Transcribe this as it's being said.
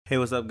Hey,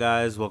 what's up,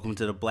 guys? Welcome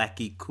to the Black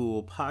Geek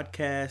Cool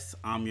podcast.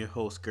 I'm your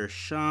host,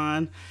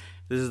 Gershon.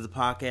 This is the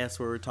podcast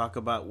where we talk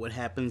about what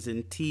happens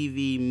in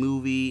TV,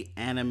 movie,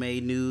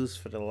 anime news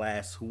for the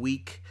last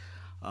week.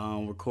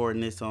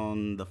 Recording this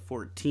on the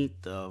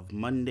 14th of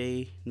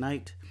Monday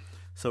night.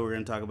 So we're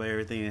going to talk about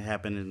everything that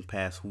happened in the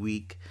past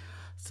week.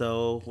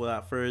 So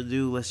without further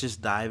ado, let's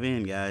just dive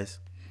in, guys.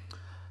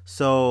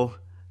 So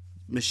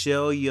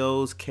Michelle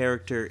Yeoh's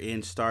character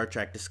in Star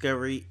Trek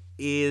Discovery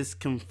is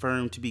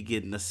confirmed to be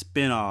getting a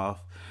spinoff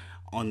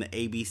on the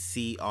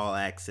ABC All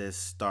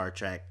Access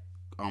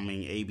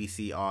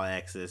ABC All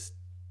Access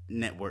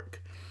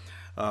network.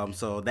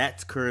 So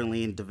that's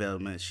currently in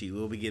development. She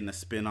will be getting a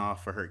spinoff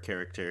for her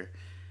character,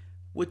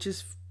 which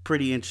is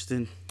pretty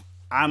interesting.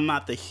 I'm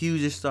not the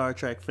hugest Star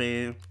Trek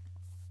fan,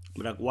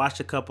 but I've watched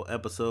a couple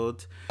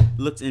episodes.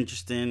 Looks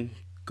interesting,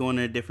 going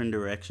in a different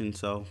direction,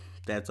 so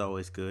that's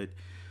always good.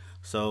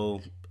 So,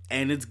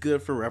 and it's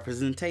good for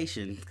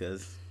representation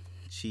because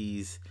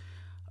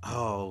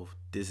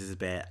this is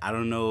bad. I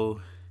don't know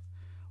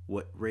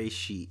what race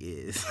she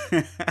is.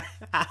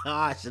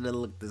 I should have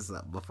looked this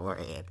up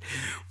beforehand.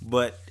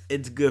 But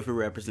it's good for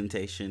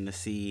representation to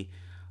see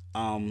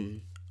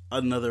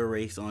another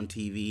race on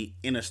TV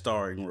in a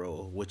starring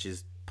role, which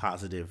is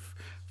positive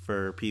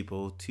for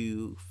people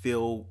to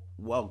feel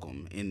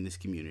welcome in this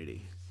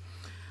community.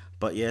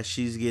 But yeah,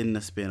 she's getting a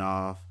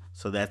spinoff,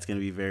 so that's going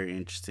to be very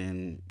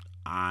interesting.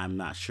 I'm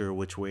not sure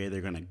which way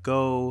they're going to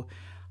go,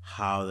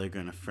 how they're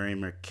going to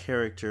frame her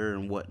character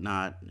and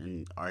whatnot,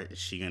 and is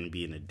she going to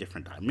be in a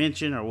different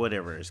dimension or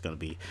whatever it's going to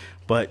be.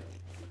 But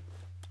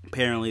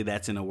apparently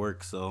that's in the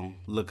works, so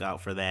look out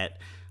for that.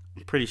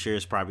 I'm pretty sure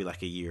it's probably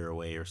like a year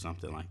away or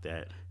something like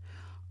that.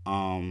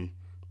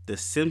 The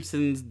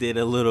Simpsons did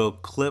a little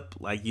clip,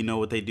 like you know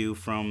what they do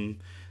from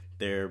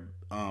their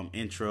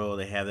intro.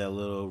 They have that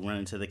little run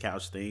into the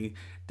couch thing.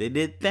 They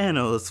did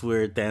Thanos,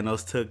 where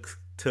Thanos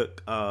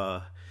took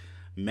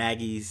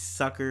Maggie's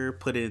sucker,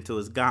 put it into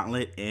his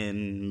gauntlet,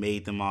 and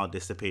made them all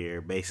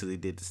disappear. Basically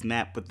did the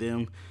snap with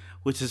them,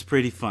 which is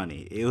pretty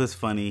funny. It was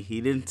funny.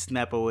 He didn't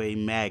snap away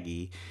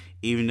Maggie,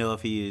 even though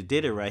if he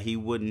did it right, he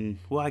wouldn't.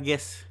 Well, I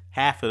guess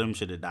half of them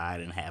should have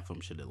died and half of them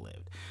should have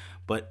lived.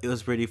 But it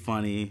was pretty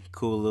funny.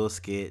 Cool little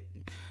skit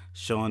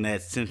showing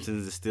that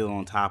Simpsons is still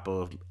on top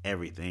of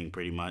everything,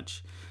 pretty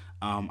much.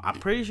 I'm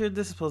pretty sure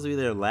this is supposed to be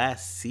their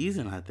last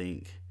season, I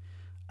think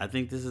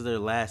this is their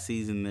last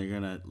season. They're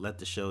going to let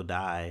the show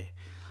die.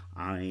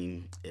 I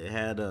mean, it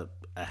had a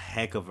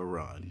heck of a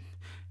run.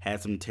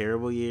 Had some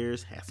terrible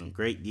years, had some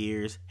great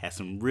years, had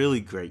some really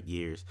great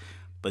years.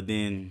 But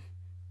then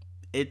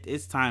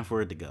it's time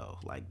for it to go.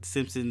 Like,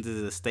 Simpsons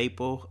is a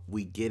staple.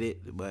 We get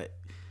it, but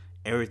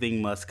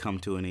everything must come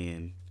to an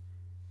end.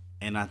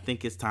 And I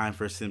think it's time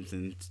for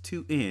Simpsons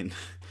to end.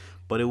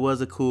 But it was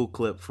a cool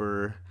clip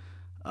for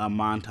a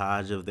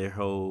montage of their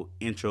whole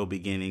intro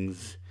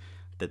beginnings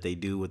that they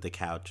do with the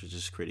couch, which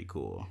is pretty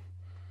cool.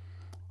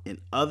 In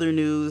other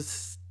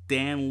news,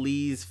 Stan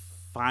Lee's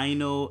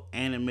final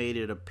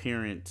animated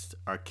appearance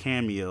or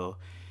cameo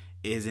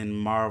is in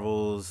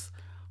Marvel's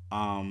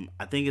I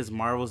think it's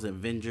Marvel's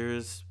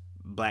Avengers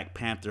Black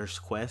Panther's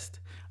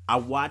Quest. I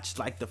watched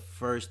like the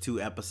first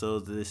 2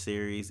 episodes of this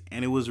series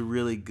and it was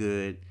really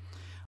good.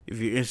 If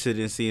you're interested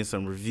in seeing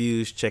some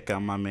reviews, check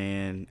out my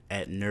man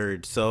at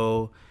Nerd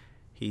Soul.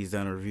 He's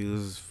done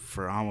reviews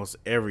for almost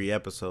every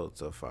episode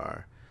so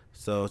far.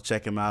 So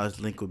check him out. His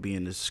link will be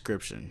in the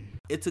description.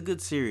 It's a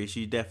good series.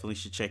 You definitely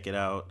should check it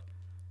out.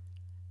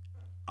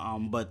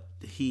 But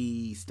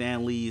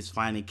Stan Lee's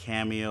final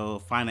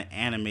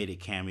animated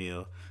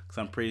cameo, because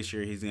I'm pretty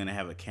sure he's gonna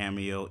have a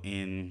cameo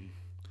in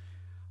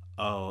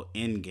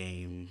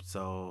Endgame.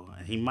 So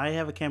he might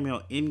have a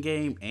cameo in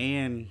Endgame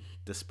and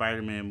the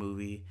Spider-Man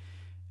movie.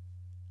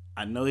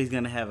 I know he's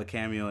gonna have a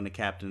cameo in the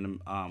Captain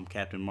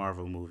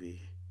Marvel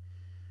movie.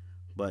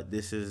 But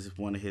this is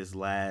one of his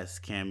last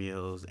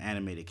cameos,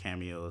 animated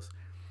cameos.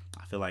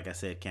 I feel like I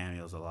said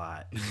cameos a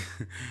lot.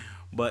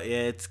 But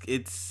yeah,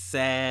 it's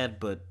sad,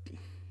 but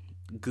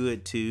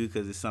good too,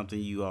 because it's something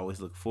you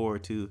always look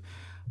forward to.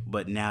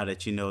 But now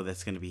that you know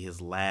that's going to be his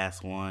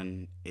last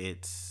one,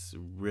 it's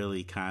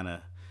really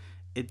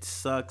it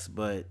sucks,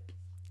 but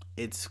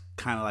it's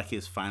kind of like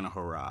his final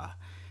hurrah.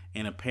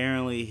 And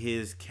apparently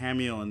his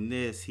cameo in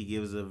this, he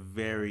gives a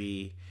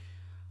very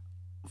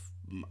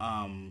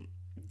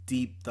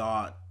deep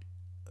thought,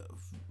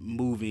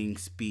 moving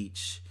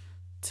speech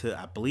to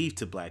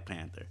Black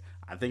Panther.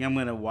 I think I'm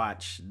gonna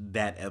watch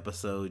that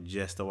episode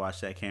just to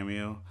watch that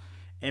cameo,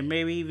 and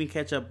maybe even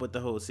catch up with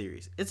the whole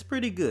series. It's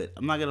pretty good.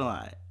 I'm not gonna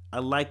lie. I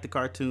like the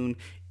cartoon,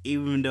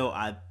 even though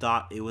I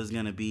thought it was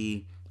gonna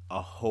be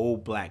a whole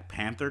Black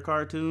Panther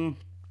cartoon,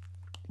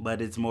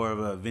 but it's more of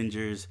a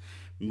Avengers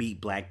meet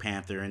Black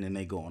Panther and then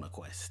they go on a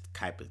quest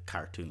type of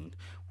cartoon,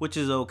 which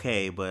is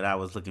okay. But I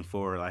was looking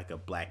for like a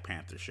Black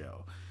Panther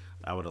show.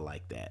 I would have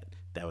liked that.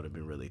 That would have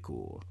been really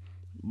cool.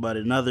 But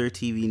another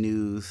TV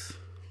news,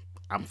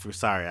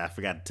 sorry, I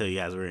forgot to tell you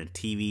guys we're in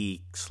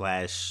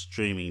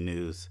TV/streaming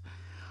news.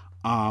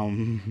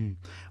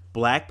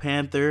 Black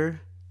Panther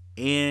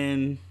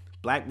and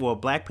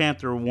Black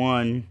Panther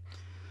won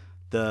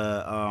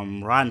the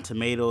Rotten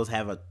Tomatoes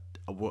have a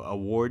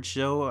award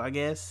show, I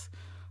guess.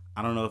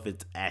 I don't know if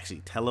it's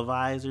actually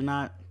televised or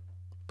not,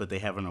 but they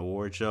have an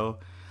award show.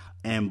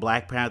 And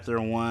Black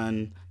Panther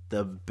won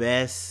the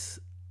best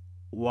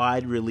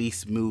wide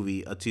release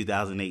movie of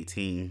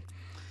 2018.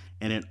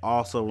 And it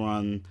also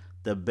won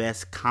the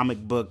best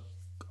comic book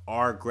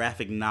or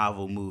graphic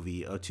novel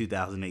movie of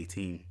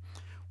 2018,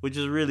 which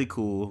is really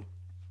cool.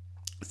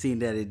 Seeing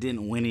that it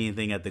didn't win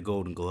anything at the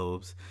Golden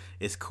Globes,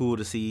 it's cool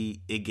to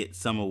see it get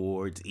some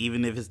awards,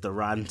 even if it's the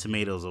Rotten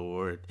Tomatoes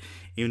award.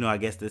 Even though I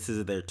guess this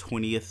is their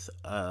 20th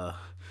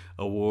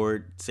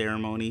award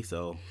ceremony,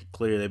 so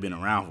clearly they've been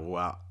around for a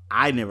while.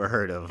 I never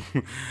heard of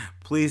them.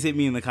 Please hit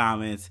me in the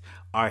comments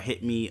or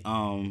hit me.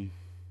 Oh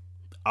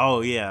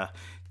yeah,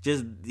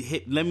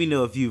 let me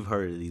know if you've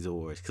heard of these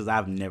awards, because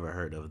I've never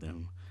heard of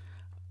them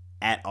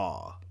at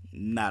all.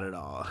 Not at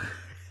all.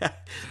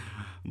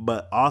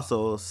 But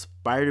also,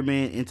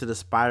 Spider-Man Into the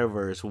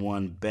Spider-Verse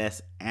won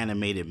Best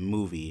Animated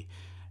Movie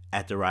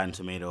at the Rotten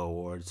Tomato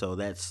Award. So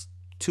that's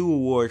 2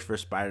 awards for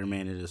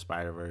Spider-Man Into the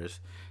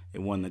Spider-Verse.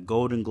 It won the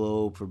Golden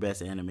Globe for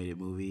Best Animated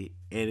Movie,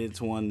 and it's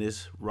won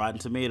this Rotten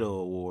Tomato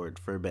Award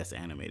for Best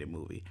Animated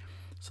Movie.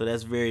 So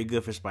that's very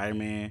good for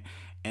Spider-Man,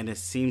 and it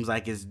seems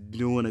like it's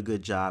doing a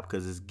good job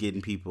because it's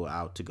getting people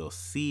out to go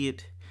see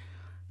it.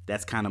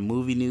 That's kind of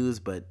movie news,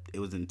 but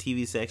it was in the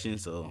TV section,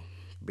 so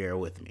bear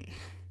with me.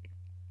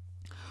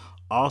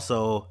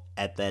 Also,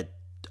 at that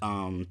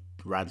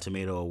Rotten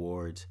Tomato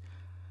Awards,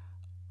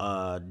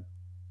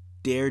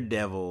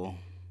 Daredevil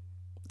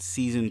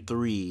Season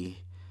 3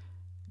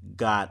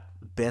 got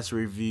Best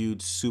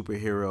Reviewed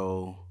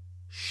Superhero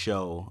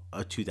Show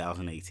of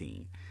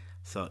 2018.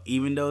 So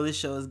even though this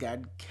show has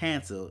gotten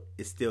canceled,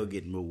 it's still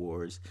getting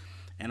awards.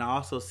 And I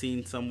also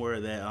seen somewhere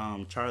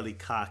that Charlie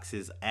Cox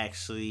is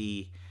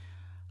actually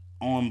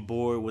on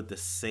board with the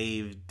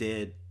Save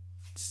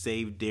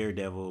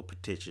Daredevil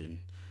petition.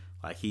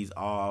 Like, he's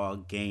all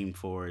game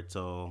for it,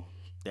 so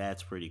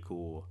that's pretty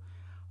cool.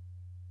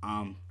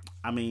 I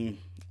mean,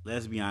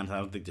 let's be honest, I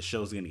don't think the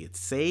show's gonna get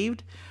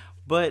saved,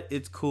 but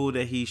it's cool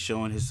that he's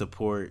showing his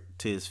support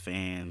to his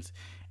fans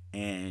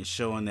and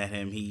showing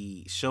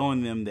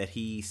them that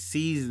he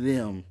sees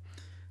them.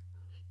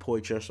 Poor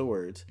choice of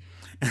words,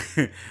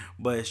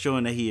 but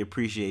showing that he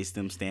appreciates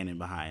them standing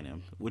behind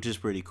him, which is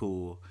pretty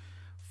cool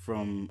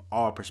from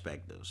all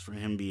perspectives. For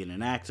him being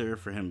an actor,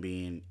 for him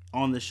being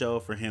on the show,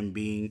 for him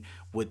being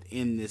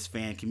within this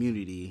fan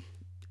community,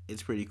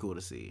 it's pretty cool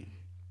to see.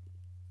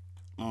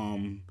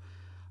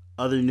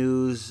 Other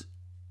news,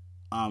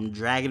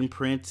 Dragon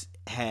Prince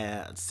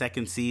had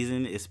second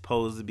season is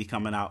supposed to be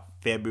coming out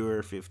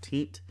February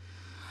 15th.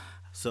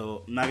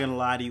 So I'm not gonna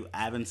lie to you, I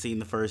haven't seen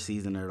the first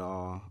season at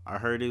all. I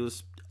heard it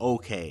was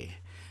okay.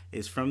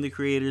 It's from the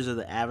creators of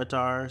the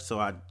Avatar, so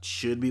I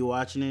should be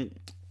watching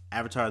it.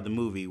 Avatar the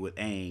movie with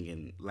Aang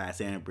and Last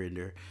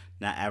Airbender,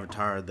 not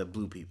Avatar the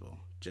Blue People.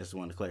 Just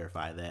want to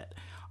clarify that,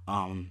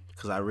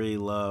 because I really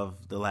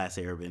love The Last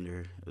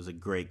Airbender. It was a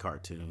great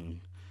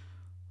cartoon.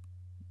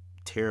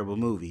 Terrible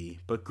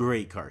movie, but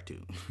great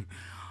cartoon.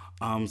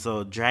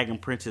 So Dragon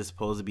Prince is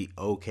supposed to be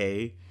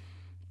okay.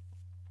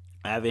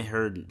 I haven't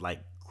heard like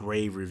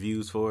grave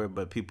reviews for it,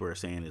 but people are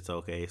saying it's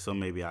okay. So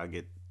maybe I'll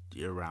get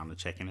around to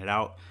checking it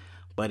out.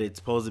 But it's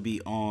supposed to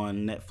be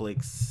on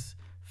Netflix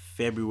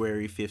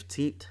February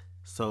 15th.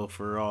 So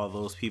for all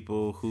those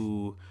people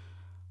who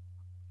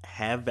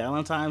have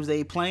Valentine's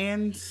Day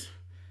plans,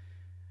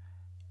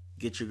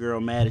 get your girl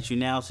mad at you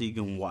now so you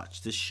can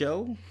watch the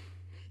show.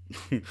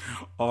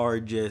 Or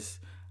just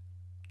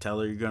tell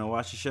her you're going to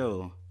watch the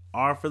show.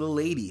 Or for the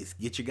ladies,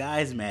 get your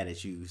guys mad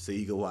at you so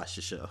you can watch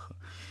the show.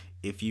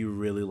 If you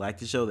really like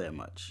the show that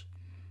much.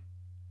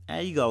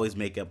 And you can always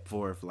make up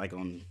for it, like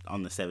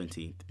on the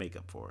 17th, make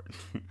up for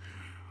it.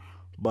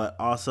 But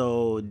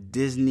also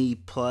Disney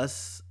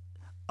Plus,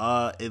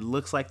 it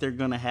looks like they're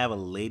gonna have a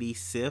Lady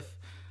Sif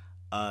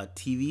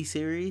TV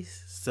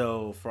series.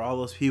 So for all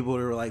those people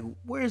that are like,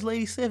 where's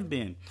Lady Sif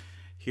been?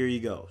 Here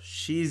you go.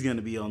 She's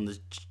gonna be on the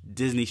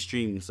Disney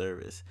streaming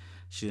service.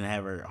 She's gonna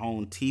have her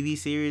own TV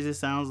series, it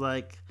sounds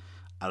like.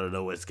 I don't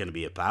know what it's gonna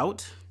be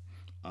about.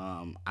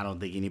 I don't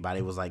think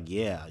anybody was like,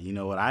 yeah, you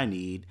know what I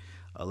need?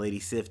 A Lady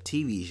Sif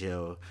TV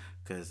show,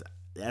 because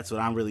that's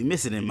what I'm really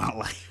missing in my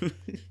life.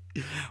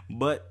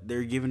 But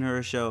they're giving her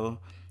a show.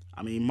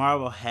 I mean,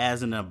 Marvel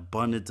has an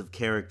abundance of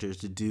characters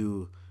to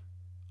do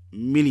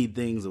many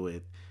things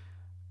with,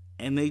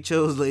 and they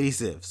chose Lady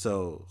Sif.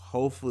 So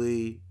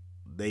hopefully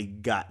they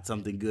got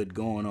something good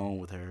going on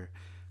with her,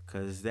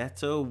 because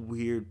that's a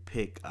weird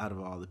pick out of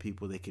all the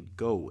people they could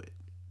go with.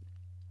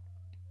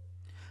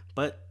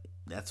 But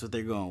that's what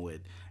they're going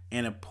with.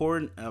 And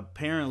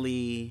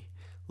apparently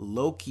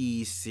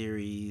Loki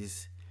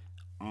series,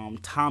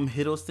 Tom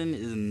Hiddleston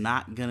is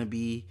not gonna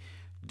be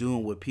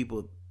doing what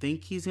people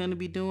think he's gonna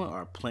be doing,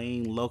 or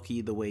playing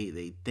Loki the way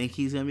they think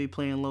he's gonna be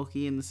playing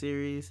Loki in the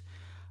series.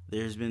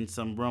 There's been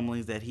some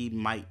rumblings that he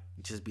might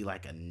just be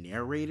like a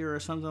narrator or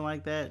something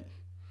like that,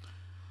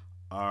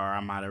 or I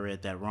might have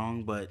read that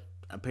wrong. But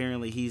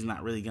apparently he's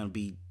not really gonna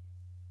be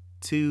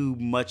too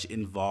much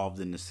involved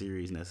in the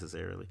series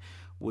necessarily,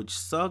 which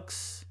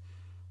sucks.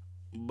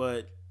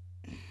 But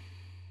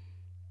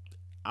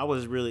I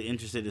was really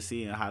interested to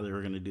see how they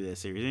were going to do that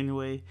series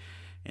anyway,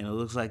 and it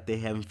looks like they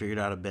haven't figured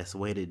out a best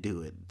way to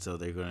do it, so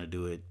they're going to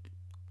do it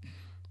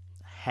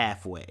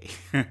halfway.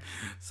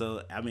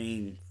 So I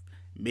mean,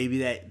 maybe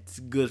that's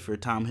good for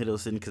Tom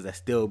Hiddleston because that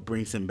still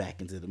brings him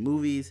back into the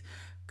movies.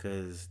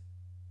 Because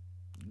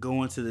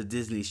going to the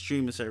Disney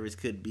streaming service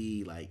could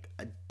be like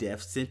a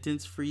death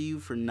sentence for you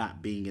for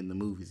not being in the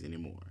movies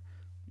anymore.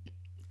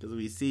 Because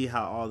we see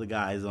how all the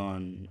guys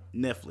on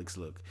Netflix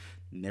look,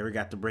 never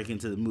got to break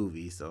into the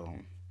movies. So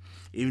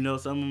even though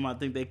some of them I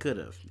think they could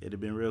have, it'd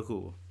have been real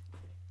cool.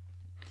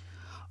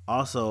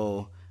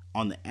 Also,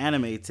 on the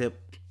anime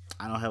tip,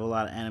 I don't have a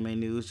lot of anime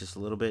news, just a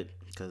little bit,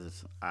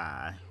 because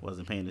I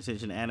wasn't paying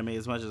attention to anime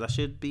as much as I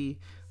should be,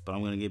 but I'm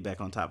going to get back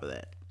on top of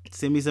that.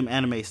 Send me some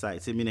anime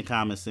sites. Send me in the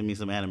comments. Send me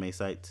some anime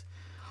sites.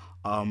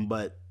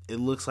 But it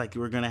looks like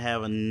we're going to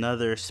have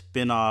another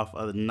spinoff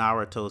of the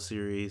Naruto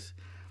series,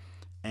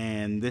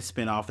 and this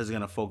spinoff is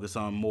going to focus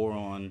on more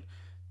on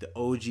the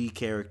OG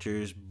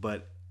characters,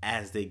 but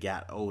as they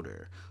got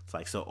older. It's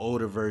like, so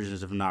older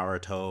versions of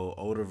Naruto,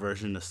 older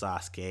version of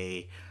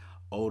Sasuke,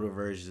 older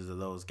versions of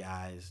those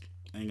guys,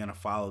 and gonna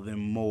follow them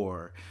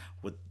more.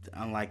 With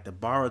unlike the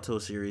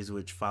Boruto series,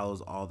 which follows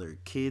all their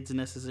kids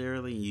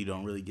necessarily, and you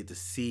don't really get to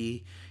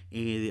see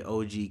any of the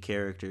OG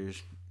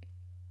characters.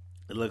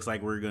 It looks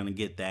like we're gonna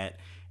get that,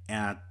 and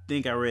I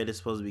think I read it's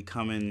supposed to be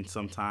coming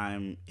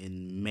sometime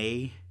in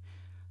May.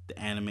 The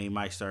anime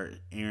might start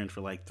airing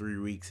for like 3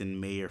 weeks in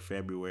May or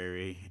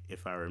February,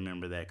 if I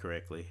remember that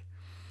correctly.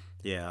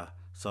 Yeah,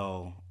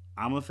 so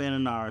I'm a fan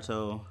of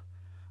Naruto.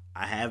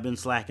 I have been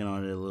slacking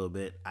on it a little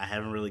bit. I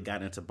haven't really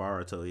gotten into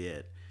Boruto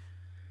yet.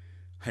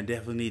 I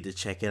definitely need to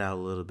check it out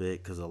a little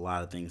bit because a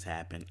lot of things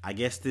happen. I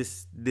guess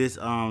this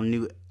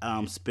new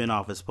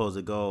spinoff is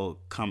supposed to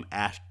come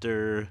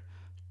after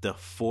the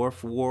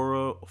fourth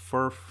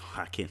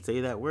I can't say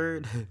that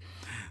word.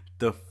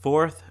 The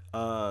fourth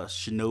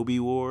Shinobi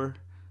War.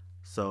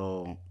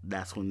 So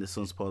that's when this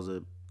one's supposed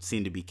to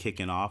seem to be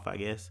kicking off, I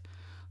guess.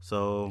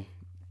 So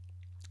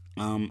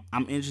I'm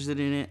interested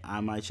in it. I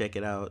might check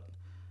it out.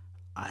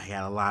 I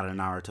got a lot of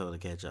Naruto to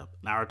catch up.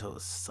 Naruto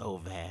is so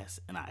vast,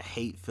 and I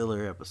hate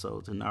filler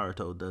episodes, and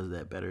Naruto does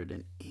that better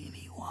than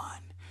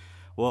anyone.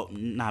 Well,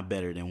 not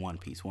better than One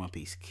Piece. One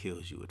Piece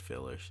kills you with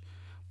fillers.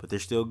 But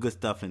there's still good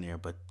stuff in there,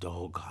 but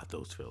oh god,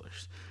 those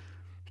fillers.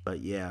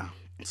 But yeah,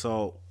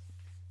 so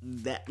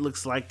that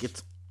looks like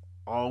it's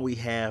all we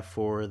have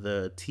for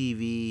the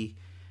TV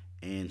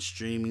and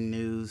streaming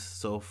news.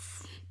 So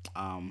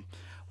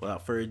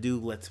without further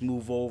ado, let's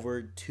move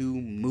over to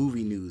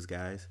movie news,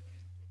 guys.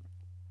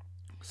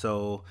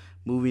 So,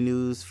 movie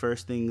news,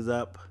 first things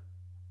up.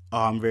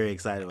 Oh, I'm very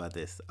excited about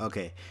this.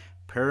 Okay,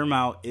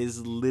 Paramount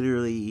is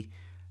literally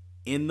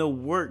in the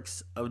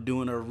works of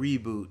doing a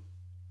reboot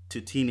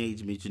to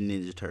Teenage Mutant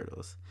Ninja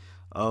Turtles.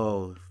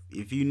 Oh,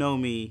 if you know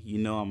me, you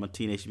know I'm a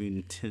Teenage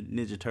Mutant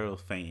Ninja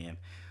Turtles fan.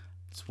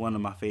 It's one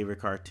of my favorite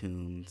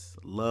cartoons.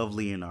 Love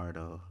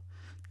Leonardo.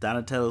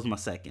 Donatello's my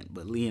second,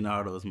 but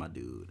Leonardo is my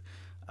dude.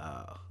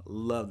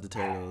 Love the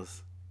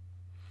Turtles.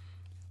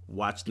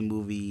 Watch the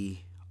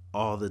movie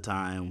all the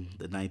time.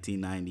 The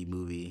 1990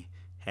 movie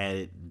had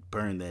it,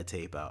 burned that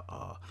tape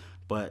out.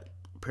 But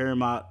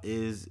Paramount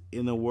is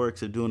in the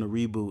works of doing a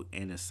reboot,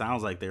 and it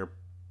sounds like they're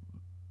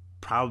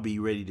probably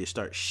ready to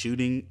start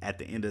shooting at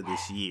the end of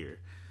this year.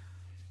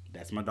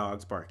 That's my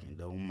dogs barking.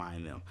 Don't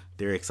mind them.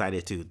 They're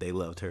excited too. They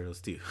love Turtles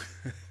too.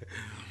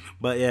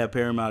 But yeah,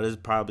 Paramount is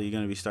probably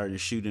going to be starting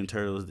shooting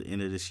Turtles at the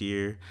end of this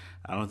year.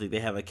 I don't think they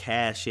have a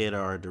cast yet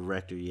or a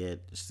director yet.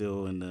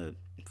 Still in the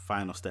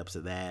final steps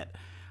of that.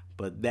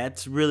 But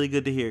that's really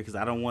good to hear because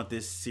I don't want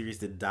this series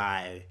to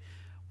die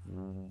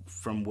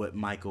from what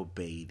Michael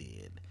Bay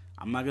did.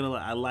 I'm not going to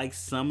lie. I like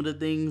some of the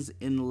things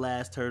in the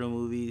last Turtle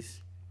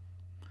movies.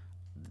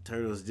 The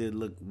Turtles did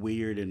look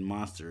weird and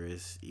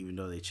monstrous, even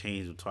though they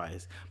changed them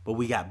twice. But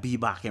we got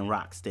Bebop and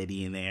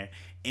Rocksteady in there,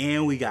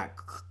 and we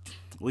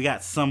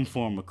got some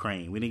form of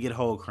Crane. We didn't get a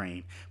whole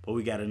Crane, but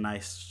we got a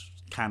nice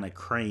kind of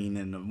Crane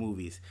in the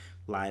movies,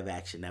 live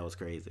action. That was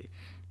crazy.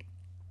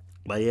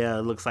 But yeah,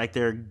 it looks like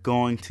they're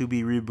going to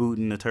be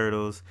rebooting the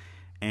Turtles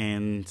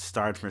and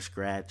start from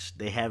scratch.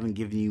 They haven't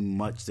given you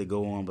much to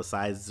go on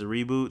besides the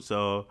reboot,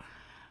 so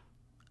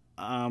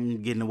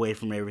I'm getting away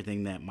from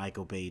everything that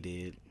Michael Bay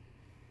did.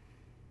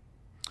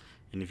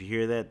 And if you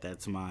hear that,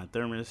 that's my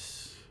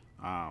thermos,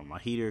 my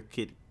heater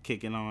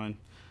kicking on,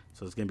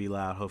 so it's gonna be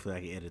loud. Hopefully, I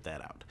can edit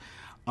that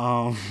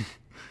out.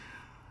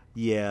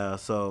 Yeah,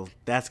 so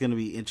that's gonna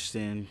be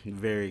interesting.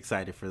 Very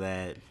excited for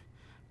that.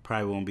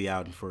 Probably won't be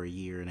out for a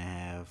year and a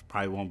half.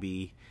 Probably won't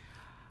be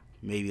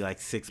maybe like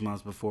 6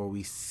 months before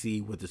we see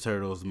what the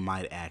Turtles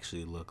might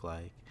actually look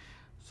like.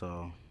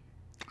 So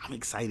I'm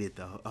excited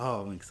though.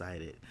 Oh, I'm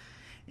excited.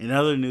 In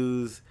other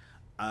news,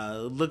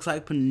 looks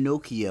like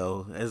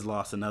Pinocchio has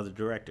lost another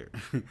director.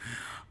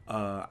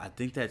 I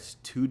think that's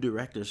 2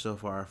 directors so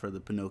far for the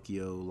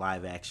Pinocchio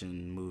live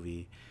action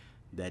movie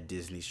that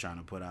Disney's trying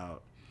to put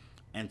out.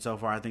 And so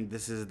far, I think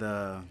this has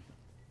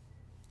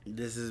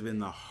been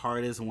the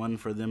hardest one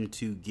for them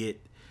to get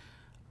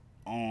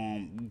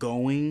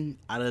going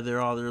out of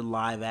all their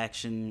live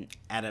action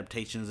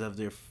adaptations of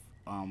their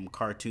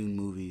cartoon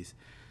movies,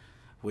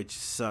 which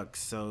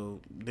sucks. So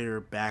they're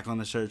back on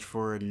the search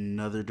for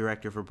another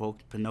director for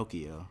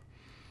Pinocchio.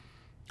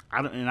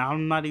 And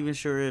I'm not even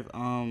sure if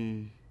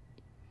Tom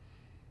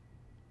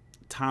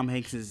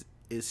Hanks is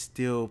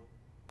still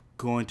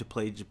going to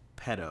play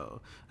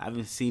Geppetto. I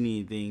haven't seen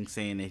anything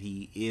saying that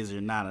he is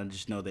or not. I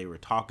just know they were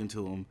talking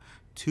to him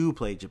to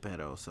play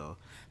Geppetto, so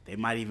they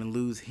might even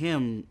lose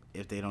him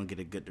if they don't get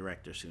a good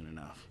director soon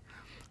enough.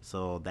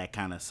 So that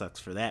kind of sucks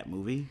for that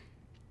movie.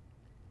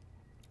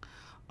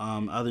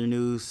 Other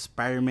news: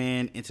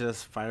 Spider-Man Into the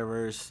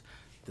Spider-Verse,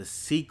 the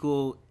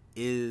sequel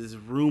is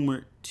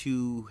rumored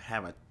to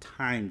have a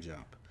time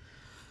jump.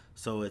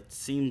 So it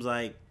seems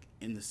like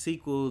in the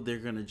sequel they're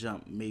gonna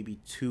jump maybe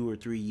 2 or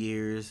 3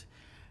 years,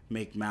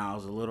 make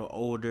Miles a little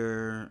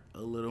older,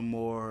 a little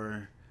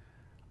more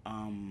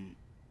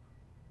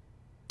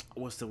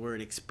what's the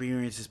word,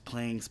 experiences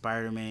playing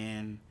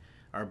Spider-Man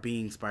or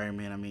being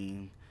Spider-Man. I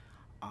mean,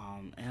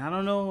 and I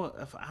don't know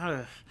if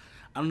I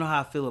don't know how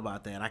I feel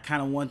about that. I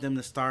kind of want them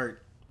to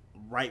start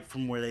right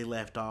from where they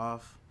left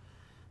off.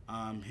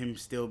 Him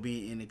still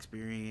being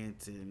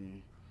inexperienced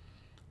and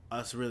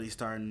us really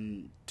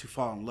starting to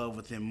fall in love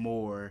with him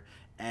more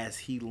as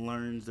he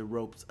learns the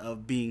ropes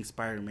of being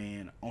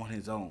Spider-Man on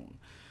his own.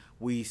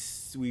 We've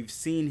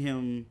seen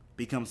him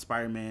become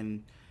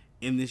Spider-Man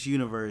in this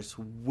universe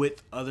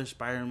with other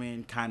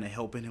Spider-Man kind of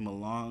helping him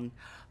along,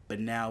 but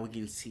now we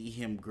can see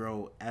him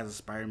grow as a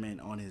Spider-Man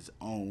on his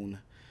own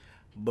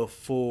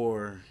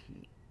before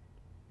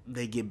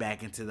they get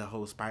back into the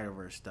whole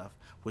Spider-Verse stuff,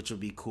 which would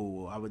be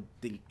cool. I would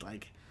think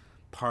like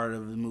part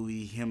of the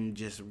movie, him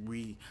just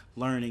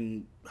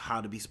relearning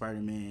how to be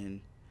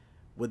Spider-Man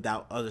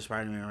without other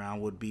Spider-Man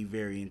around would be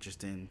very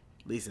interesting,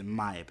 at least in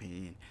my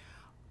opinion.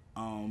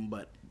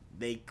 But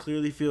they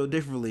clearly feel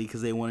differently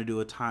because they want to do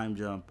a time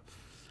jump,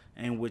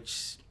 and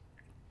which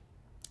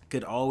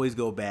could always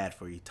go bad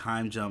for you.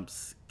 Time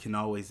jumps can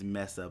always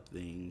mess up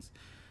things.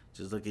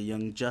 Just look at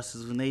Young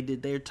Justice when they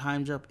did their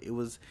time jump.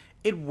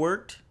 It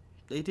worked.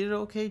 They did an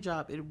okay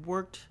job. It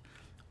worked.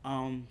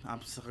 I'm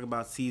talking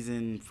about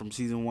from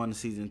season 1 to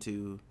season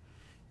 2.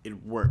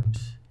 It worked,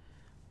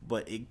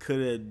 but it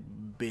could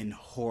have been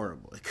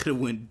horrible. It could have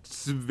went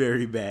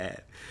very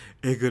bad.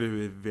 It could have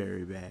been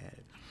very bad.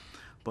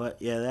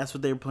 But yeah, that's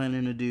what they're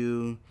planning to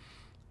do,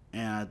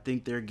 and I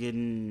think they're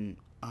getting.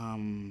 I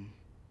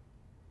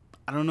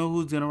don't know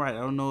who's gonna write. I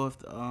don't know if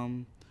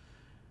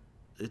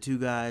the two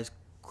guys,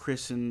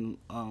 Chris and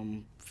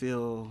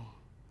Phil.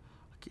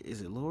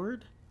 Is it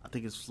Lord? I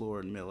think it's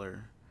Lord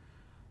Miller.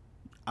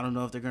 I don't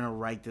know if they're gonna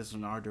write this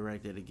one or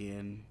direct it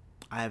again.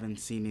 I haven't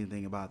seen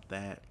anything about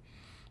that.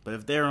 But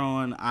if they're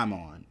on, I'm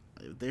on.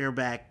 If they're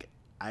back,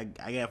 I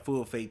got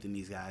full faith in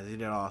these guys. They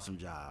did an awesome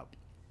job.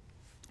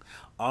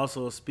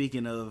 Also,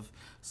 speaking of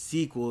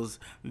sequels,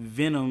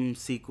 Venom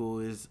sequel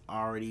is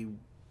already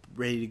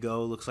ready to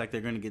go. Looks like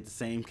they're gonna get the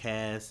same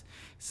cast,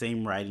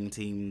 same writing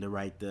team to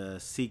write the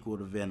sequel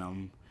to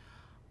Venom.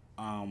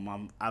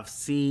 I've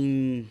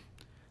seen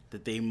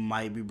that they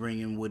might be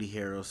bringing Woody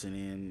Harrelson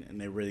in,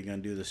 and they're really gonna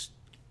do this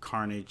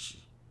Carnage.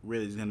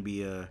 Really is gonna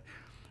be I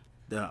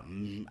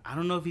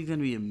don't know if he's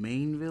gonna be a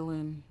main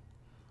villain,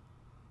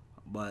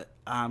 but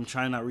I'm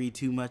trying not to read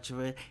too much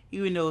of it.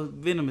 Even though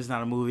Venom is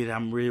not a movie that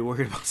I'm really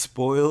worried about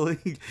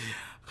spoiling,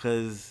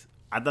 because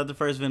I thought the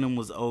first Venom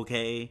was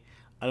okay.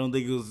 I don't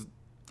think it was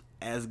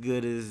as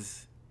good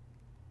as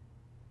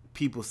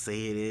people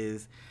say it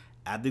is.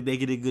 I think they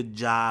did a good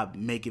job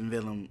making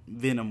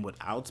Venom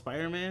without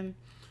Spider-Man,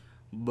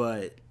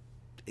 but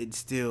it's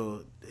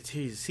still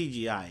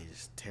CGI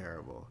is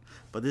terrible.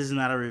 But this is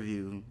not a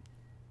review.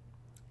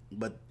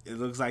 But it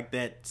looks like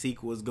that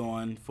sequel is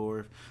going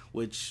for,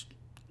 which,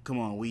 come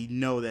on, we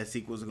know that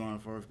sequel is going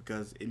for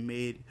because it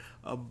made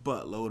a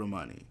buttload of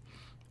money,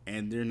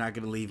 and they're not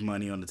going to leave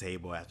money on the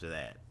table after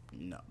that.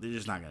 No, they're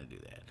just not going to do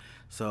that.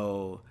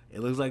 So it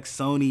looks like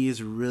Sony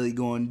is really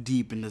going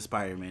deep into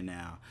Spider-Man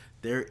now.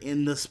 They're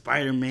in the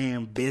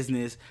Spider-Man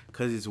business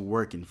because it's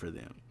working for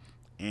them,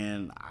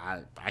 and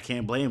I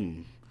can't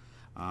blame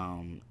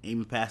them.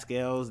 Amy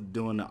Pascal's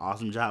doing an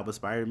awesome job with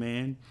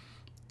Spider-Man.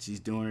 She's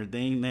doing her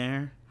thing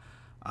there.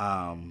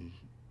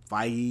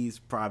 Feige's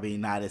probably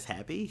not as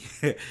happy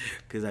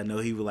because I know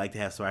he would like to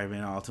have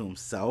Spider-Man all to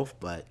himself,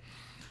 but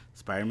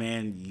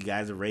Spider-Man, you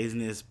guys are raising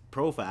his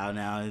profile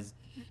now. It's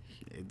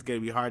going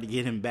to be hard to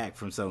get him back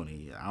from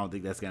Sony. I don't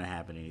think that's going to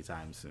happen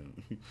anytime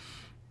soon.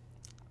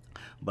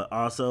 But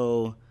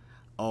also,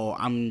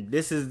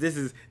 this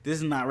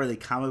is not really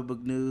comic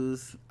book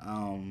news.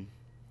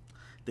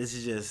 This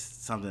is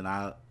just something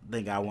I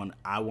think I want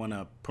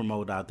to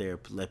promote out there,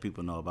 let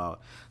people know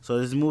about. So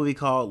there's a movie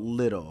called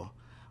Little.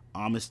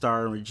 It's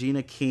starring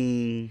Regina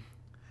King.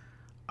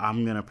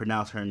 I'm gonna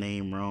pronounce her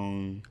name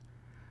wrong.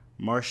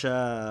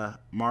 Marsha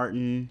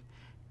Martin,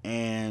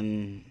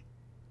 and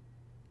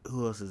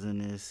who else is in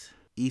this?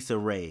 Issa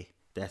Rae.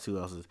 That's who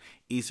else is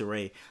Issa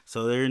Rae.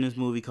 So they're in this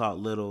movie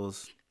called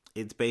Littles.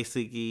 It's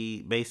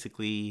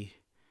basically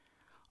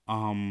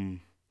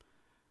um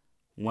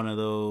one of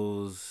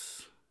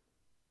those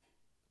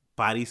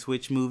body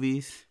switch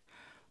movies,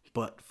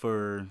 but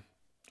for,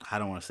 I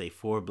don't want to say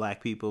for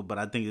black people, but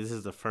I think this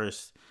is the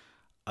first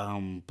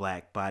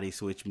black body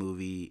switch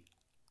movie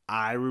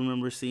I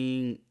remember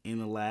seeing in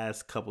the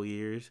last couple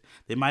years.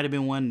 There might have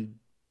been one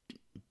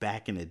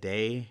back in the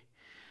day,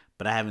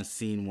 but I haven't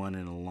seen one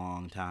in a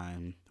long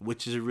time,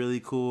 which is really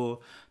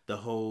cool. The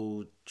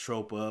whole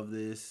trope of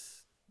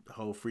this, the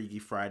whole Freaky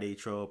Friday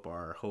trope,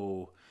 or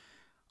whole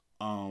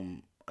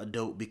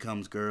adult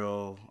becomes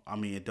girl,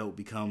 adult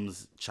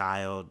becomes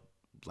child,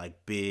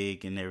 like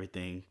big and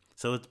everything.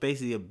 So it's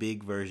basically a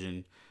big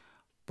version,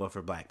 but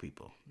for black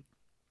people.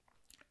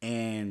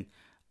 And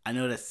I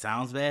know that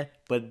sounds bad,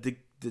 but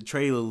the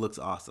trailer looks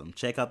awesome.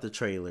 Check out the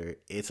trailer;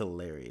 it's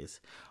hilarious.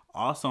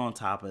 Also, on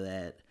top of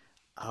that,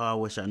 oh, I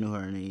wish I knew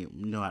her name,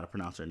 know how to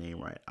pronounce her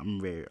name right.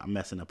 I'm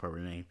messing up her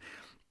name.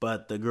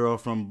 But the girl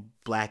from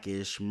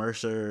Blackish,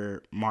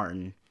 Mercer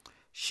Martin,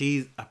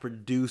 she's a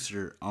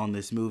producer on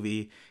this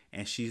movie,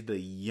 and she's the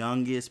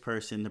youngest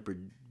person to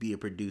be a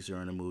producer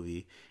on a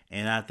movie.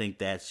 And I think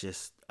that's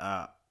just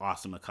an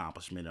awesome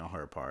accomplishment on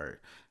her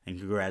part. And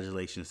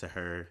congratulations to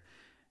her.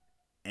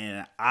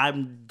 And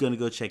I'm going to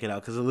go check it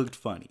out because it looked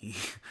funny.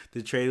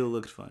 The trailer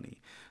looked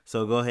funny.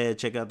 So go ahead,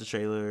 check out the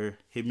trailer.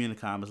 Hit me in the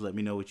comments. Let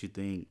me know what you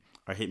think.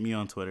 Or hit me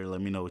on Twitter. Let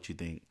me know what you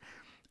think.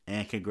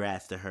 And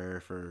congrats to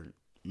her for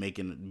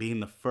being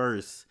the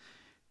first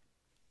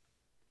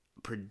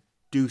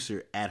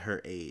producer at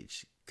her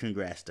age.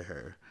 Congrats to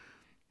her.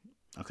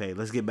 Okay,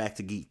 let's get back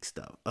to geek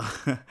stuff.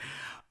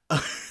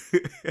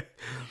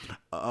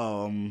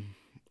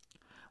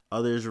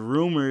 There's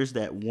rumors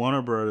that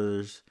Warner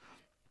Brothers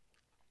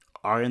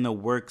are in the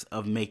works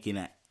of making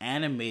an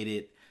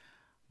animated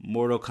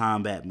Mortal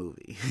Kombat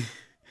movie.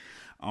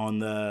 On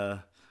the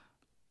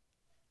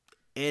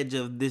edge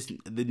of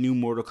the new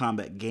Mortal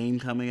Kombat game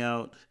coming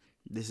out,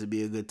 this would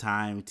be a good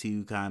time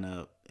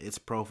to its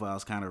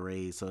profile's kind of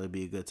raised, so it'd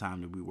be a good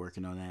time to be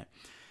working on that.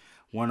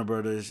 Warner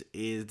Brothers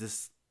is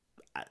this,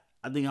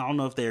 I don't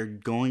know if they're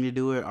going to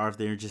do it or if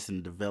they're just in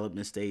the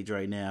development stage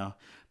right now,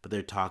 but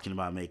they're talking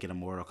about making a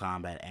Mortal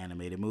Kombat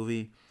animated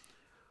movie,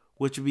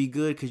 which would be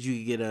good because you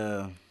could get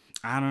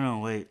I don't know,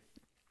 wait.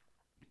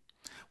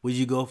 Would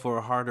you go for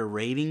a harder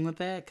rating with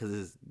that?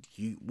 Because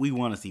we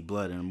want to see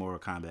blood in a Mortal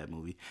Kombat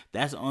movie.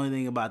 That's the only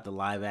thing about the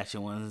live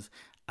action ones.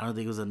 I don't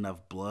think it was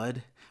enough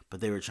blood,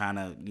 but they were trying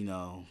to,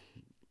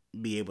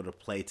 be able to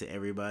play to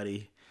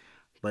everybody.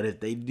 But if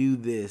they do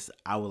this,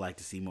 I would like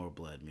to see more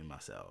blood, me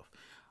myself.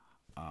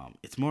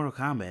 It's Mortal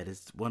Kombat.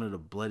 It's one of the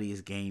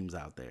bloodiest games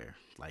out there.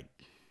 Like,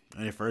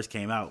 when it first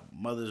came out,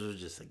 mothers were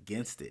just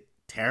against it.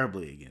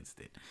 Terribly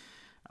against it.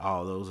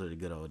 Oh, those are the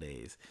good old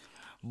days.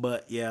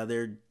 But yeah,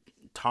 they're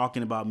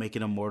talking about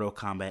making a Mortal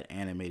Kombat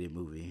animated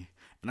movie.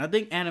 And I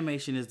think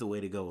animation is the way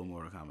to go with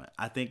Mortal Kombat.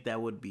 I think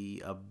that would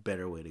be a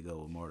better way to go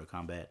with Mortal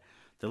Kombat.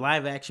 The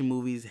live action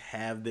movies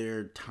have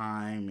their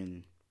time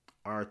and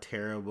are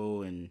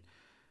terrible and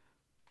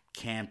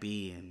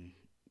campy and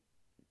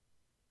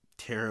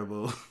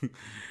terrible.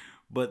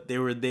 But they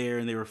were there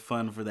and they were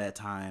fun for that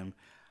time.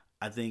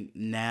 I think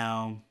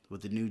now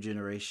with the new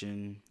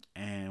generation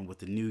and with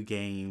the new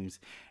games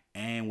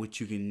and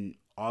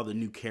all the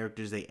new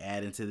characters they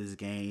add into these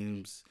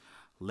games,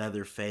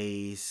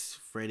 Leatherface,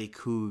 Freddy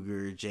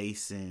Krueger,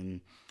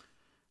 Jason,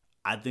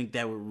 I think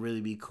that would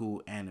really be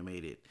cool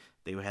animated.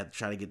 They would have to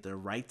try to get the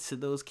rights to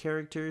those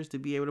characters to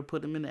be able to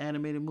put them in the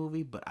animated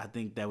movie, but I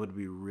think that would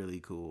be really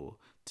cool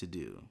to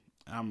do.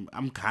 I'm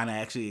kind of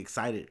actually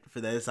excited for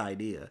this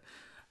idea.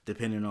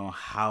 Depending on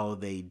how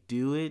they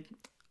do it,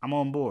 I'm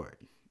on board.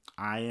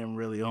 I am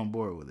really on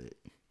board with it.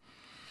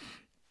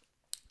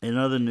 In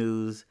other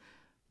news,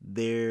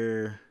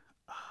 this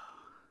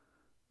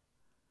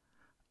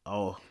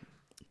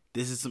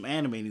is some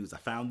anime news. I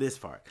found this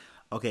part.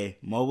 Okay,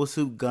 Mobile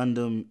Suit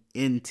Gundam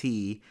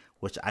NT,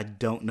 which I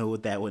don't know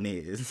what that one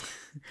is,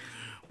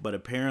 but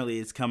apparently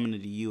it's coming to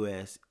the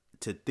U.S.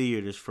 to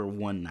theaters for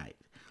one night.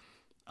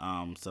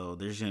 So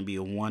there's gonna be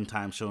a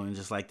one-time showing,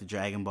 just like the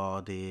Dragon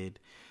Ball did.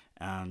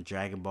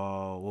 Dragon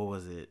Ball, what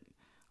was it?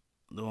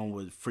 The one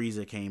where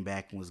Frieza came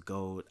back and was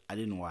gold. I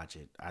didn't watch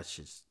it. I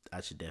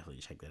should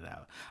definitely check that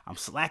out. I'm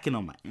slacking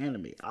on my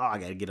anime. Oh, I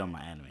gotta get on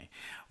my anime.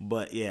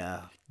 But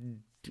yeah,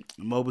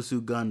 Mobile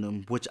Suit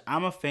Gundam, which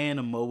I'm a fan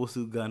of Mobile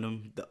Suit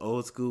Gundam, the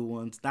old school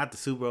ones, not the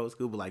super old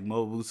school, but like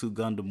Mobile Suit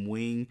Gundam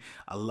Wing.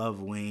 I love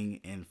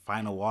Wing and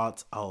Final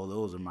Waltz. Oh,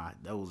 those are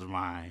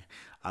mine.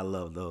 I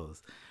love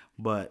those.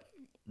 But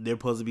they're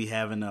supposed to be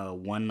having a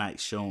one night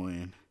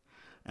showing,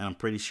 and I'm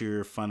pretty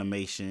sure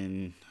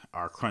Funimation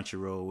or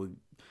Crunchyroll would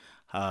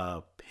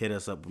hit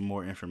us up with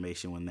more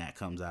information when that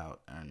comes out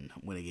and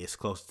when it gets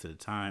closer to the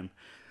time.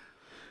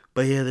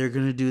 But yeah, they're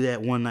gonna do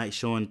that one night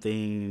showing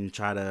thing and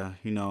try to,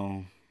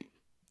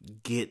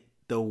 get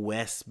the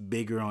West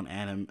bigger on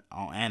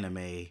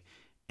anime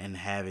and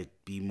have it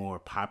be more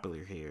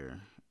popular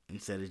here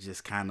instead of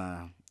just kind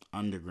of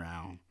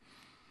underground.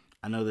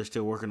 I know they're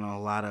still working on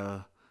a lot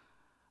of.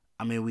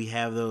 I mean, we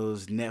have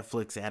those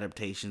Netflix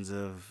adaptations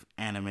of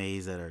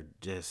animes that are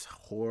just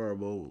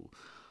horrible,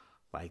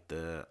 like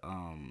the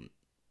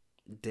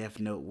Death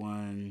Note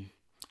one.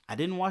 I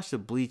didn't watch the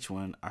Bleach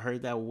one. I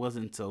heard that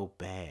wasn't so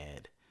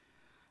bad.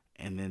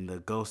 And then the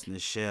Ghost in the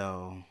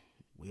Shell,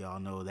 we all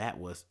know that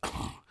was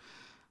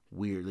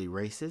weirdly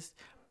racist,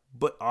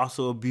 but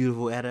also a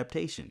beautiful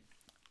adaptation.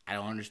 I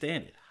don't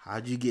understand it.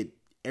 How'd you get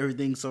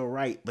everything so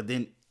right, but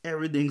then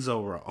everything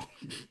so wrong?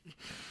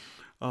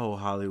 Oh,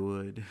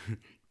 Hollywood.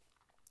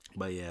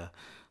 But yeah,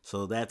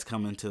 so that's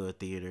coming to a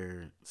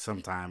theater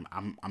sometime.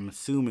 I'm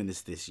assuming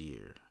it's this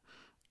year.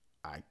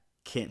 I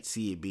can't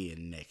see it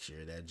being next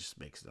year. That just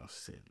makes no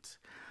sense.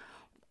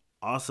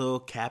 Also,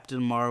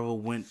 Captain Marvel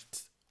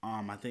went.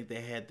 I think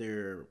they had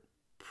their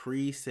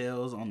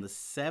pre-sales on the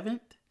 7th,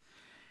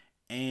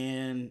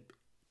 and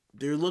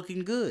they're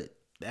looking good.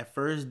 That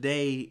first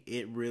day,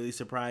 it really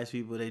surprised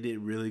people. They did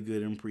really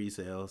good in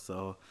pre-sales,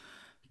 so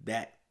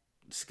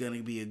that's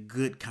gonna be a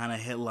good kind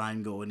of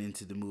headline going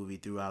into the movie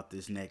throughout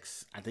this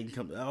next. I think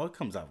it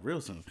comes out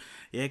real soon.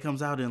 Yeah, it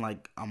comes out in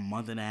like a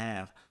month and a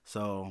half.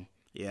 So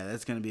yeah,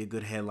 that's gonna be a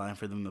good headline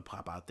for them to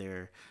pop out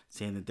there,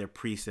 saying that their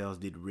pre-sales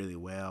did really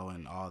well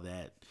and all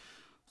that.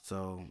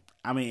 So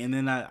I mean, and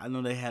then I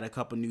know they had a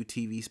couple new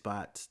TV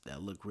spots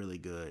that look really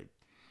good.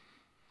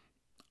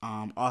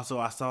 Also,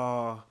 I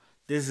saw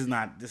this is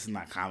not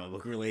comic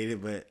book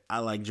related, but I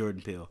like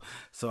Jordan Peele.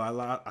 So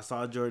I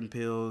saw Jordan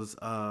Peele's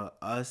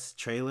Us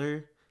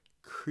trailer.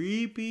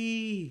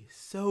 Creepy,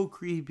 so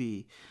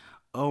creepy.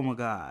 Oh my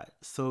god,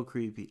 so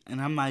creepy. And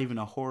I'm not even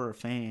a horror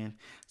fan,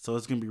 so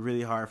it's gonna be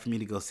really hard for me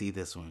to go see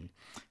this one,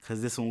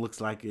 cause this one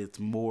looks like it's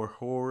more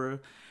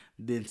horror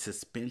than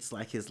suspense,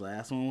 like his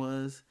last one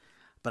was.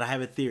 But I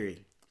have a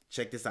theory.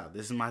 Check this out.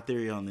 This is my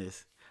theory on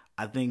this.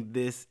 I think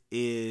this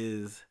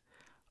is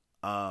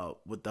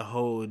with the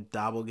whole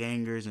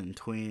doppelgangers and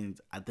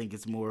twins. I think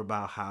it's more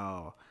about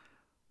how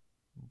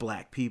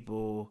black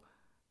people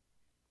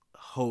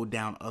hold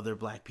down other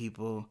black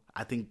people.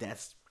 I think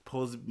that's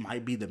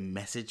might be the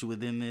message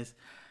within this.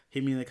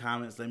 Hit me in the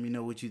comments. Let me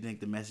know what you think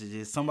the message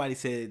is. Somebody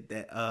said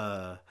that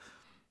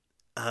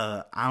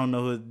I don't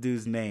know the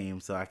dude's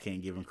name, so I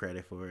can't give him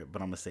credit for it,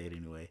 but I'm gonna say it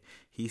anyway.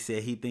 He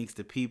said he thinks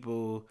the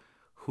people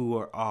who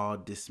are all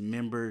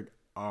dismembered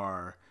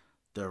are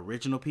the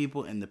original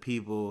people, and the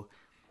people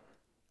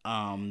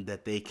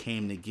that they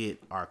came to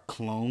get are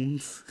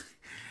clones.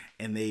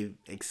 And they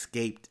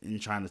escaped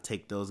and trying to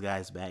take those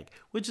guys back,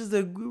 which is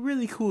a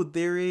really cool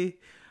theory,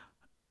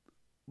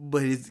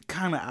 but it's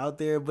kind of out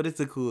there, but it's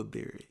a cool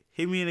theory.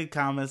 Hit me in the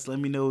comments. Let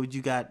me know what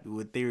you got,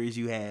 what theories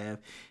you have.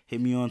 Hit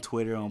me on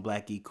Twitter on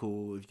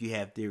BlackEcool if you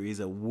have theories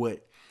of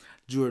what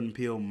Jordan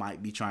Peele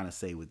might be trying to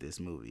say with this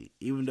movie.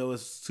 Even though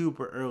it's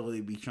super early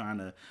to be trying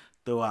to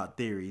throw out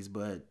theories,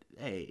 but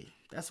hey,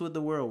 that's what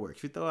the world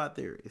works. We throw out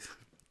theories.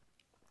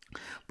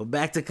 But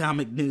back to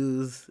comic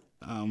news.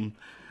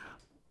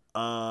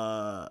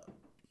 Aquaman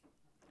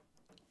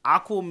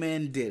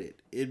did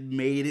it. It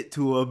made it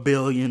to $1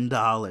 billion.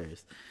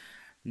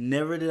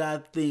 Never did I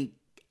think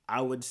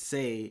I would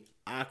say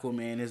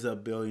Aquaman is a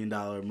 $1 billion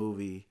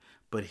movie,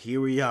 but here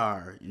we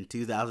are in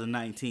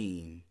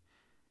 2019.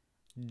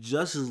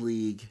 Justice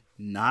League,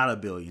 not a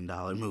 $1 billion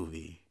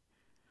movie.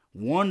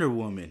 Wonder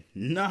Woman,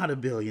 not a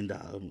 $1 billion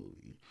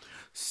movie.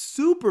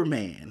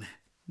 Superman,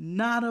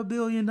 not a $1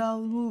 billion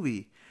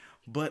movie.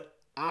 But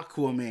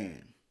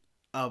Aquaman,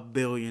 a $1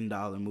 billion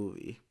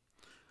movie.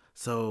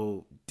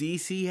 So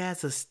DC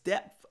has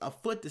a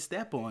foot to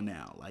step on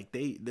now. Like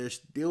they're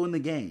still in the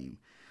game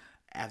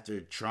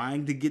after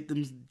terribly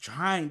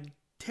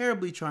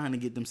trying to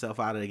get themselves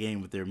out of the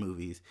game with their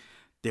movies.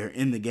 They're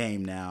in the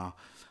game now.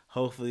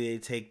 Hopefully they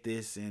take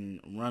this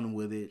and run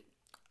with it.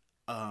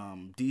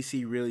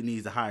 DC really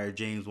needs to hire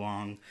James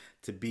Wong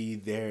to be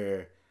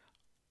their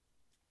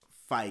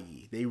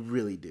Feige. They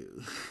really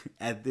do.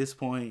 At this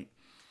point,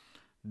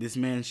 this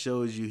man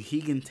shows you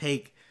he can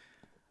take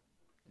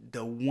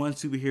the one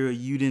superhero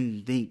you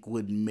didn't think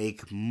would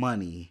make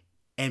money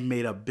and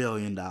made $1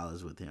 billion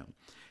with him.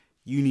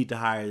 You need to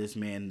hire this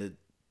man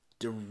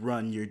to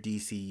run your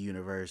DC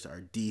universe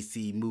or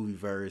DC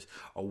movieverse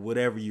or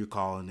whatever you're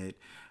calling it.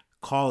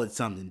 Call it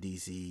something,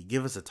 DC.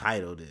 Give us a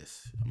title to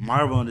this.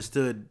 Marvel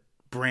understood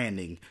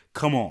branding.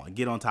 Come on,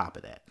 get on top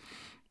of that.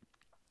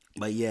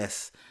 But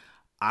yes,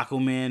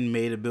 Aquaman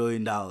made $1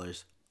 billion.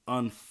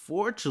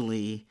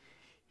 Unfortunately,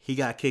 he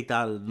got kicked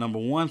out of the number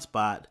one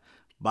spot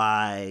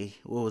by,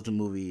 what was the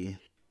movie?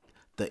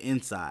 The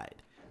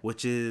Inside,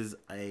 which is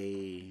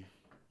a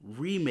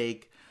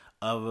remake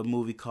of a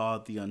movie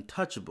called The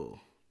Untouchable.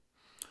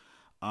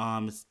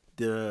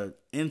 The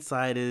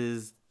Inside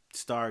is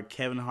starred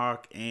Kevin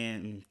Hart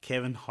and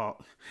Kevin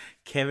Hart.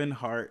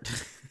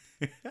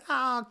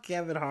 Oh,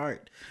 Kevin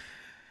Hart.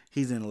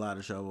 He's in a lot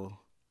of trouble.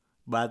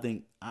 But I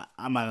think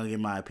I'm not gonna get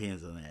my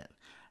opinions on that.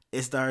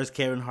 It stars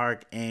Kevin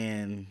Hart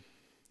and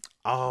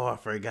I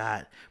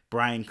forgot,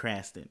 Bryan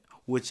Cranston,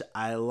 which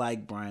I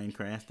like Bryan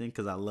Cranston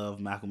because I love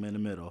Malcolm in the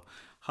Middle.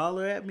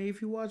 Holler at me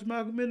if you watch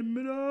Malcolm in the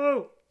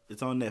Middle.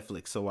 It's on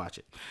Netflix, so watch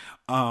it.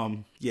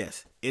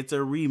 Yes, it's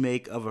a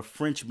remake of a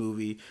French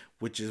movie,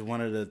 which is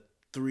one of the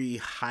three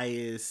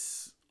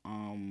highest,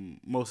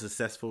 most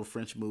successful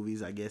French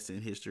movies, I guess,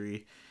 in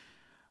history.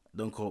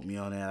 Don't quote me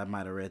on that. I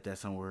might have read that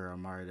somewhere. I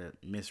might have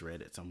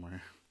misread it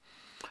somewhere.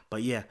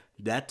 But yeah,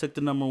 that took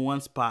the number one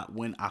spot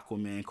when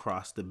Aquaman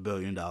crossed the $1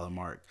 billion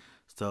mark.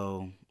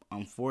 So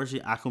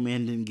unfortunately,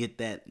 Aquaman didn't get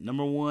that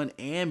number one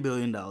and $1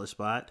 billion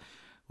spot,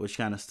 which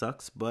kind of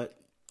sucks. But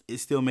it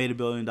still made $1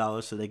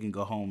 billion, so they can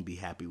go home and be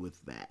happy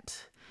with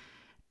that.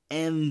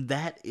 And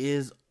that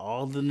is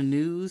all the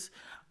news.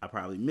 I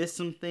probably missed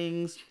some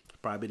things.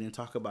 Probably didn't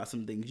talk about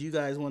some things you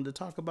guys wanted to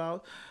talk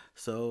about.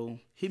 So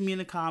hit me in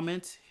the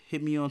comments.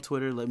 Hit me on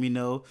Twitter. Let me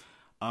know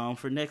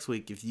for next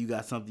week if you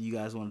got something you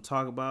guys want to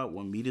talk about,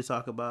 want me to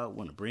talk about,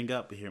 want to bring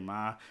up, hear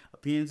my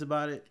opinions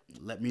about it.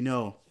 Let me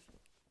know.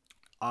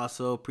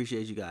 Also,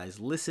 appreciate you guys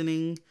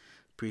listening.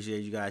 Appreciate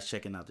you guys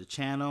checking out the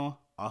channel.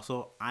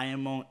 Also, I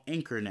am on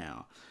Anchor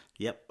now.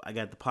 Yep, I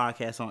got the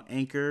podcast on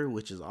Anchor,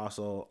 which is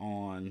also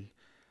on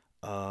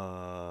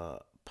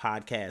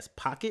Podcast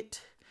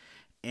Pocket,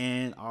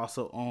 and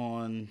also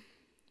on,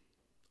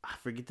 I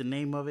forget the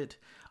name of it.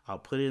 I'll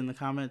put it in the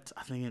comments.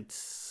 I think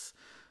it's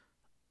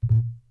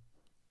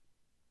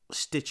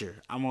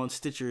Stitcher. I'm on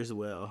Stitcher as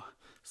well,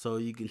 so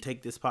you can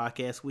take this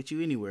podcast with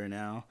you anywhere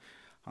now.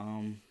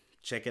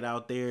 Check it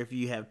out there if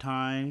you have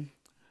time.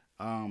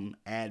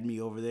 Add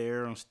me over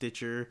there on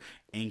Stitcher,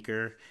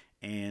 Anchor,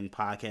 and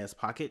Podcast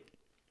Pocket.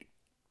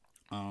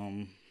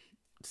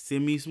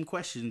 Send me some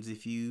questions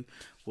if you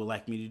would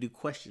like me to do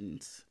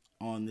questions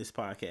on this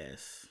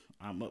podcast.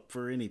 I'm up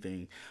for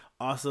anything.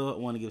 Also, I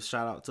want to give a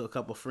shout out to a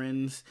couple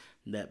friends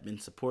that have been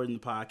supporting the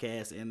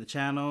podcast and the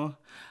channel.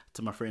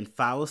 To my friend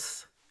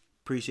Faust,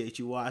 appreciate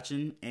you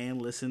watching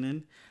and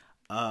listening.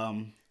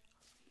 I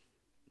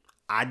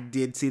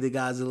did see the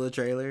Godzilla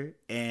trailer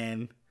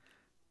and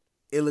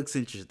it looks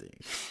interesting.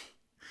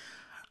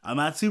 I'm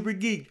not super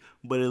geek,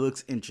 but it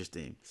looks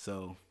interesting.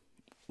 So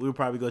we'll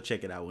probably go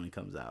check it out when it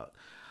comes out.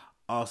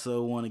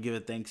 Also, want to give a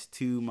thanks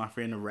to my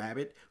friend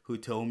Rabbit who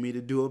told me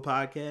to do a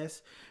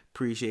podcast.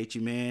 Appreciate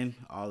you, man.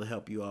 All the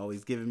help you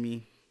always giving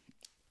me.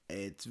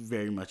 It's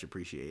very much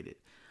appreciated.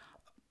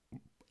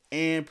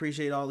 And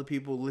appreciate all the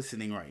people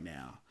listening right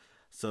now.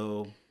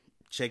 So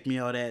check me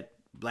out at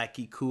Black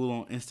Geek Cool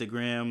on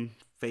Instagram,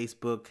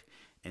 Facebook,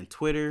 and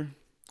Twitter.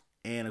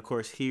 And of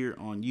course here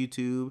on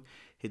YouTube.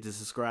 Hit the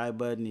subscribe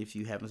button if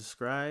you haven't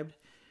subscribed.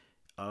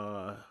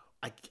 I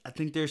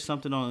think there's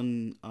something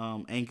on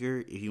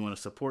Anchor if you want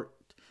to support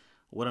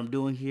what I'm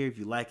doing here. If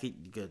you like it,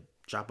 you could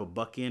drop a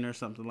buck in or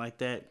something like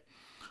that.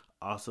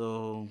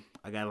 Also,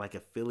 I got like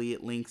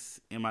affiliate links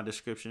in my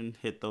description.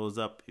 Hit those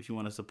up if you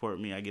want to support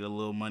me. I get a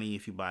little money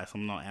if you buy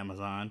something on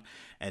Amazon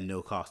at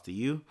no cost to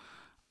you.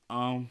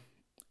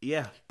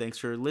 Yeah, thanks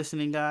for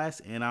listening, guys,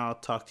 and I'll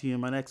talk to you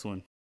in my next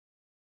one.